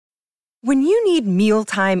When you need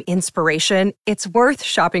mealtime inspiration, it's worth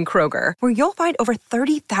shopping Kroger, where you'll find over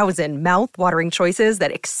 30,000 mouth-watering choices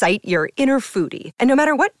that excite your inner foodie. And no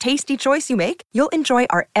matter what tasty choice you make, you'll enjoy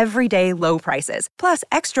our everyday low prices, plus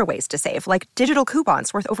extra ways to save, like digital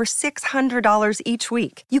coupons worth over $600 each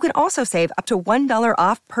week. You can also save up to $1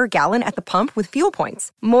 off per gallon at the pump with fuel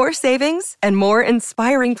points. More savings and more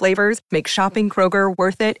inspiring flavors make shopping Kroger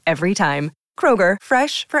worth it every time. Kroger,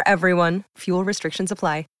 fresh for everyone. Fuel restrictions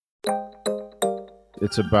apply.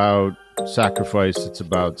 It's about sacrifice. It's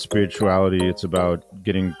about spirituality. It's about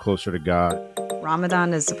getting closer to God.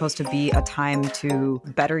 Ramadan is supposed to be a time to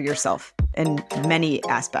better yourself in many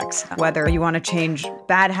aspects. Whether you want to change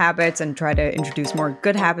bad habits and try to introduce more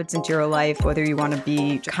good habits into your life, whether you want to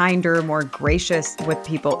be kinder, more gracious with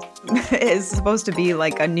people, is supposed to be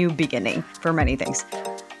like a new beginning for many things.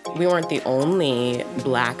 We weren't the only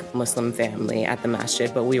Black Muslim family at the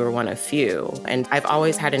masjid, but we were one of few. And I've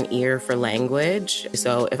always had an ear for language.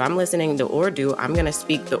 So if I'm listening to Urdu, I'm going to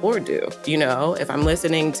speak the Urdu. You know, if I'm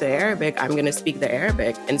listening to Arabic, I'm going to speak the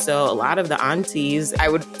Arabic. And so a lot of the aunties, I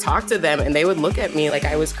would talk to them and they would look at me like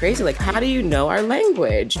I was crazy. Like, how do you know our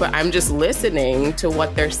language? But I'm just listening to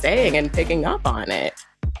what they're saying and picking up on it.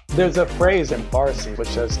 There's a phrase in Farsi which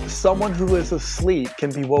says, someone who is asleep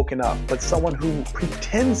can be woken up, but someone who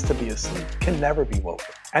pretends to be asleep can never be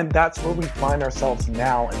woken. And that's where we find ourselves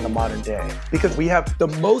now in the modern day, because we have the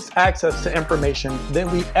most access to information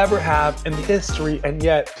than we ever have in history, and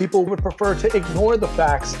yet people would prefer to ignore the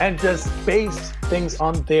facts and just base things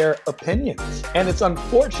on their opinions. And it's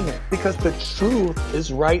unfortunate because the truth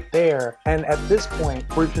is right there, and at this point,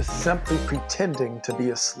 we're just simply pretending to be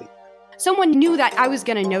asleep. Someone knew that I was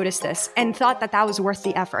going to notice this and thought that that was worth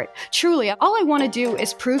the effort. Truly, all I want to do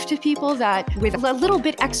is prove to people that with a little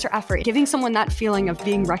bit extra effort, giving someone that feeling of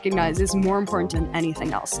being recognized is more important than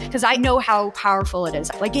anything else. Because I know how powerful it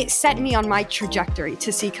is. Like, it set me on my trajectory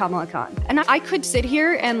to see Kamala Khan. And I could sit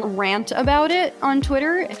here and rant about it on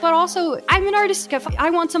Twitter, but also I'm an artist. If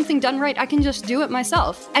I want something done right, I can just do it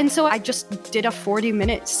myself. And so I just did a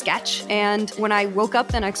 40-minute sketch. And when I woke up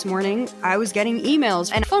the next morning, I was getting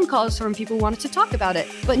emails and phone calls from people who wanted to talk about it.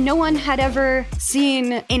 But no one had ever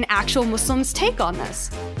seen an actual Muslim's take on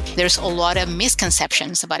this. There's a lot of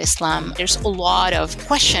misconceptions about Islam. There's a lot of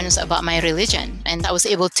questions about my religion. And I was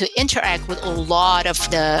able to interact with a lot of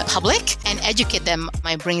the public and educate them.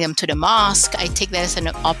 I bring them to the mosque. I take that as an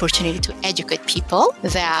opportunity to educate people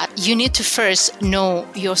that you need to first know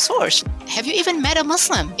your source. Have you even met a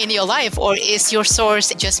Muslim in your life, or is your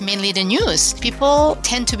source just mainly the news? People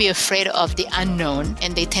tend to be afraid of the unknown,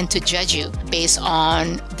 and they tend to judge you based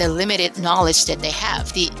on the limited knowledge that they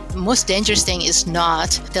have. The most dangerous thing is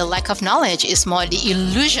not the lack of knowledge, it's more the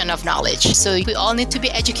illusion of knowledge. So we all need to be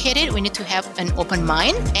educated, we need to have an open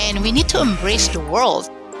mind, and we need to embrace the world.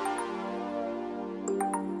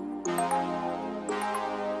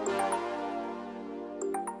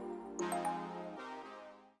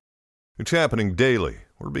 It's happening daily.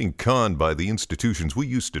 We're being conned by the institutions we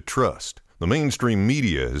used to trust. The mainstream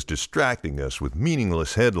media is distracting us with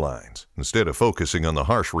meaningless headlines instead of focusing on the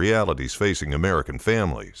harsh realities facing American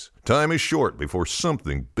families. Time is short before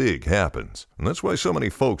something big happens, and that's why so many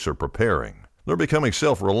folks are preparing. They're becoming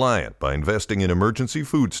self-reliant by investing in emergency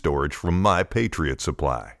food storage from My Patriot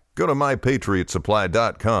Supply. Go to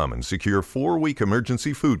MyPatriotSupply.com and secure 4-week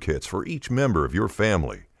emergency food kits for each member of your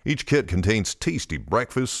family. Each kit contains tasty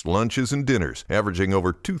breakfasts, lunches, and dinners, averaging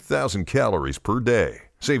over 2,000 calories per day.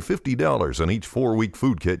 Save $50 on each 4-week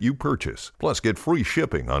food kit you purchase. Plus, get free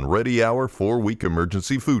shipping on Ready Hour 4-week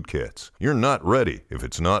emergency food kits. You're not ready if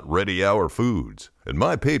it's not Ready Hour Foods. At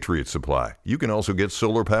My Patriot Supply, you can also get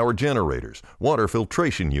solar power generators, water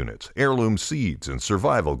filtration units, heirloom seeds, and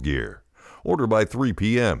survival gear. Order by 3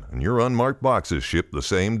 p.m. and your unmarked boxes ship the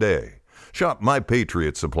same day. Shop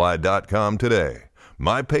MyPatriotSupply.com today.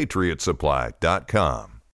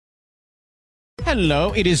 MyPatriotSupply.com.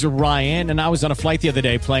 Hello, it is Ryan, and I was on a flight the other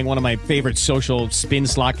day playing one of my favorite social spin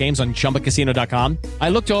slot games on ChumbaCasino.com. I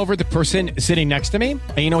looked over at the person sitting next to me,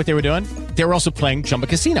 and you know what they were doing? They were also playing Chumba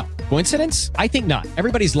Casino. Coincidence? I think not.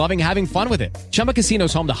 Everybody's loving having fun with it. Chumba Casino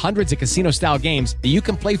is home to hundreds of casino-style games that you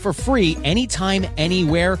can play for free anytime,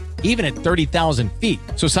 anywhere, even at 30,000 feet.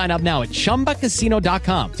 So sign up now at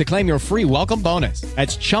ChumbaCasino.com to claim your free welcome bonus.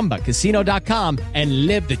 That's ChumbaCasino.com and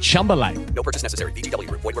live the Chumba life. No purchase necessary. VGW.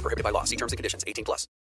 Void where prohibited by law. See terms and conditions. 18+.